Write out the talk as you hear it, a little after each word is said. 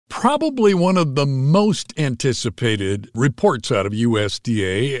probably one of the most anticipated reports out of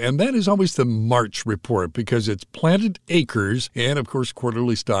USDA, and that is always the March report because it's planted acres and, of course,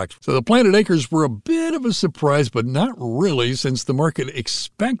 quarterly stocks. So the planted acres were a bit of a surprise, but not really, since the market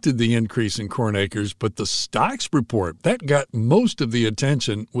expected the increase in corn acres. But the stocks report, that got most of the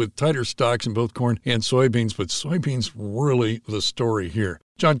attention with tighter stocks in both corn and soybeans, but soybeans really the story here.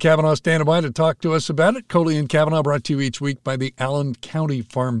 John Cavanaugh standing by to talk to us about it. Kohli and Cavanaugh brought to you each week by the Allen County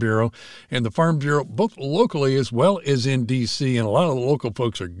Farm Bureau. And the Farm Bureau, both locally as well as in D.C., and a lot of the local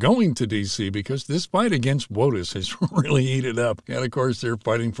folks are going to D.C. because this fight against WOTUS has really heated up. And, of course, they're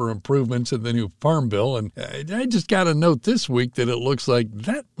fighting for improvements in the new Farm Bill. And I just got a note this week that it looks like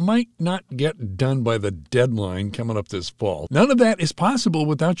that might not get done by the deadline coming up this fall. None of that is possible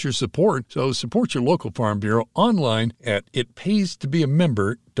without your support. So support your local Farm Bureau online at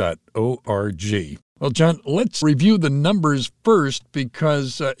itpaystobeamember.org. Well, John, let's review the numbers first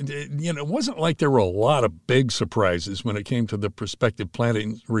because, it wasn't like there were a lot of big surprises when it came to the prospective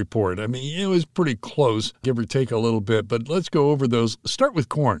planting report. I mean, it was pretty close, give or take a little bit, but let's go over those. Start with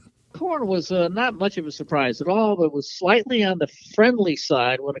corn. Corn was not much of a surprise at all, but was slightly on the friendly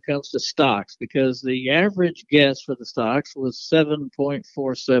side when it comes to stocks because the average guess for the stocks was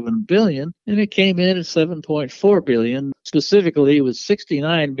 7.47 billion, and it came in at 7.4 billion. Specifically, it was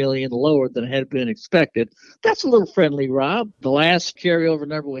 69 million lower than had been expected. That's a little friendly, Rob. The last carryover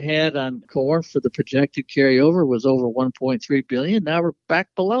number we had on corn for the projected carryover was over 1.3 billion. Now we're back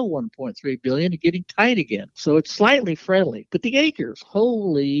below 1.3 billion and getting tight again. So it's slightly friendly. But the acres,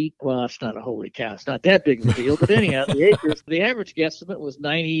 well, it's not a holy cow. It's not that big of a deal. But anyhow, the acres, the average guesstimate was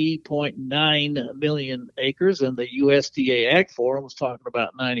 90.9 million acres, and the USDA Ag Forum was talking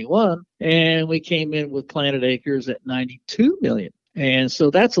about 91. And we came in with planted acres at 92 million. And so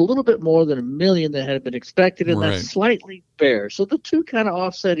that's a little bit more than a million that had been expected, and right. That's slightly bearish. So the two kind of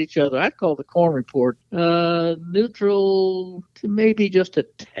offset each other. I'd call the corn report neutral to maybe just a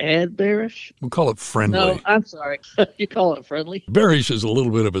tad bearish. We'll call it friendly. No, I'm sorry. You call it friendly? Bearish is a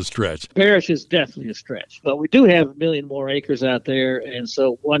little bit of a stretch. Bearish is definitely a stretch. But we do have a million more acres out there, and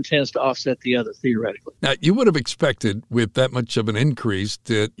so one tends to offset the other theoretically. Now, you would have expected with that much of an increase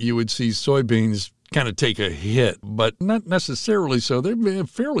that you would see soybeans kind of take a hit, but not necessarily so. They're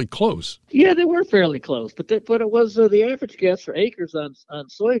fairly close. Yeah, they were fairly close, but it was the average guess for acres on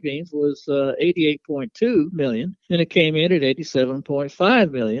soybeans was 88.2 million, and it came in at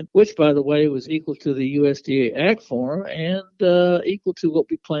 87.5 million, which, by the way, was equal to the USDA Ag Forum and equal to what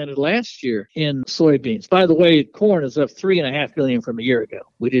we planted last year in soybeans. By the way, corn is up 3.5 million from a year ago.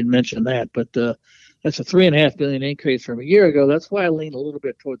 We didn't mention that, but that's a 3.5 billion increase from a year ago. That's why I lean a little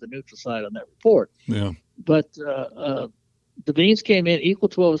bit toward the neutral side on that report. Yeah. But the beans came in equal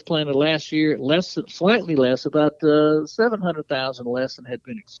to what was planted last year, slightly less, about 700,000 less than had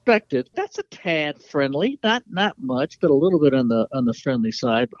been expected. That's a tad friendly, not much, but a little bit on the friendly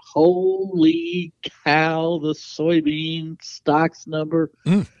side. But holy cow, the soybean stocks number.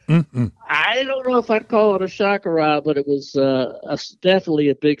 I don't know if I'd call it a shocker, Rob, but it was definitely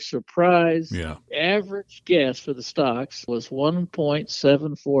a big surprise. Yeah. Average guess for the stocks was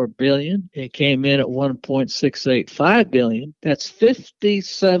 1.74 billion. It came in at 1.685 billion. That's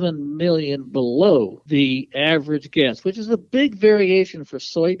 57 million below the average guess, which is a big variation for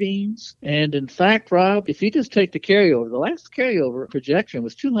soybeans. And in fact, Rob, if you just take the carryover, the last carryover projection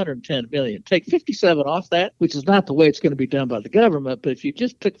was 210 million. Take 57 off that, which is not the way it's going to be done by the government, but if you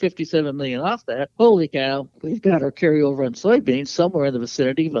just took 57 million off that, holy cow, we've got our carryover on soybeans somewhere in the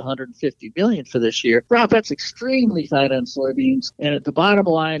vicinity of 150 million for this year. Rob, that's extremely tight on soybeans. And at the bottom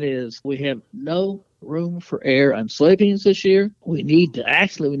line is we have no room for error on soybeans this year. We need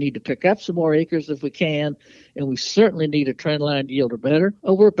to pick up some more acres if we can, and we certainly need a trend line yield or better.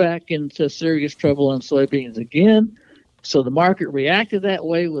 Oh, we're back into serious trouble on soybeans again. So the market reacted that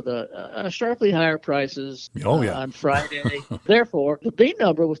way with a sharply higher prices on Friday. Therefore, the bean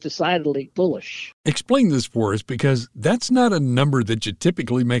number was decidedly bullish. Explain this for us, because that's not a number that you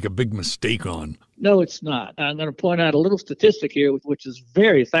typically make a big mistake on. No, it's not. I'm going to point out a little statistic here, which is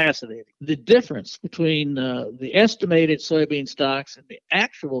very fascinating. The difference between the estimated soybean stocks and the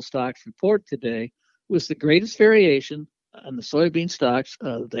actual stocks reported today was the greatest variation on the soybean stocks,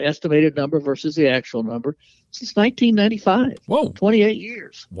 the estimated number versus the actual number, since 1995. Whoa. 28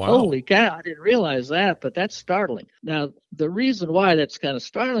 years. Wow. Holy cow, I didn't realize that, but that's startling. Now, the reason why that's kind of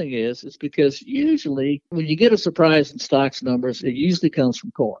startling is because usually when you get a surprise in stocks numbers, it usually comes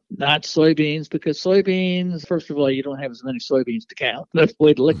from corn, not soybeans, because soybeans, first of all, you don't have as many soybeans to count. That's the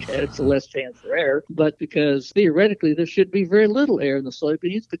way to look at it, so less chance for error. But because theoretically there should be very little error in the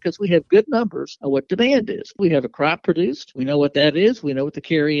soybeans because we have good numbers on what demand is. We have a crop produced. produced. We know what that is. We know what the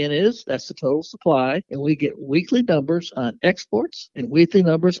carry-in is. That's the total supply. And we get weekly numbers on exports and weekly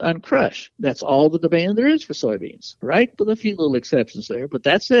numbers on crush. That's all the demand there is for soybeans, right? With a few little exceptions there, but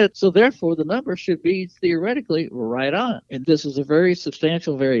that's it. So therefore, the number should be theoretically right on. And this is a very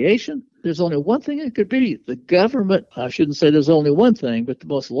substantial variation. There's only one thing it could be. The government, I shouldn't say there's only one thing, but the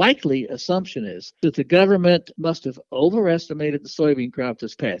most likely assumption is that the government must have overestimated the soybean crop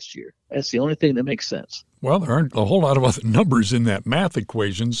this past year. That's the only thing that makes sense. Well, there aren't a whole lot of other numbers in that math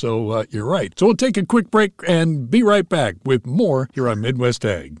equation, so you're right. So we'll take a quick break and be right back with more here on Midwest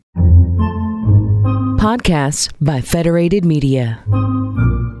Ag. Podcasts by Federated Media.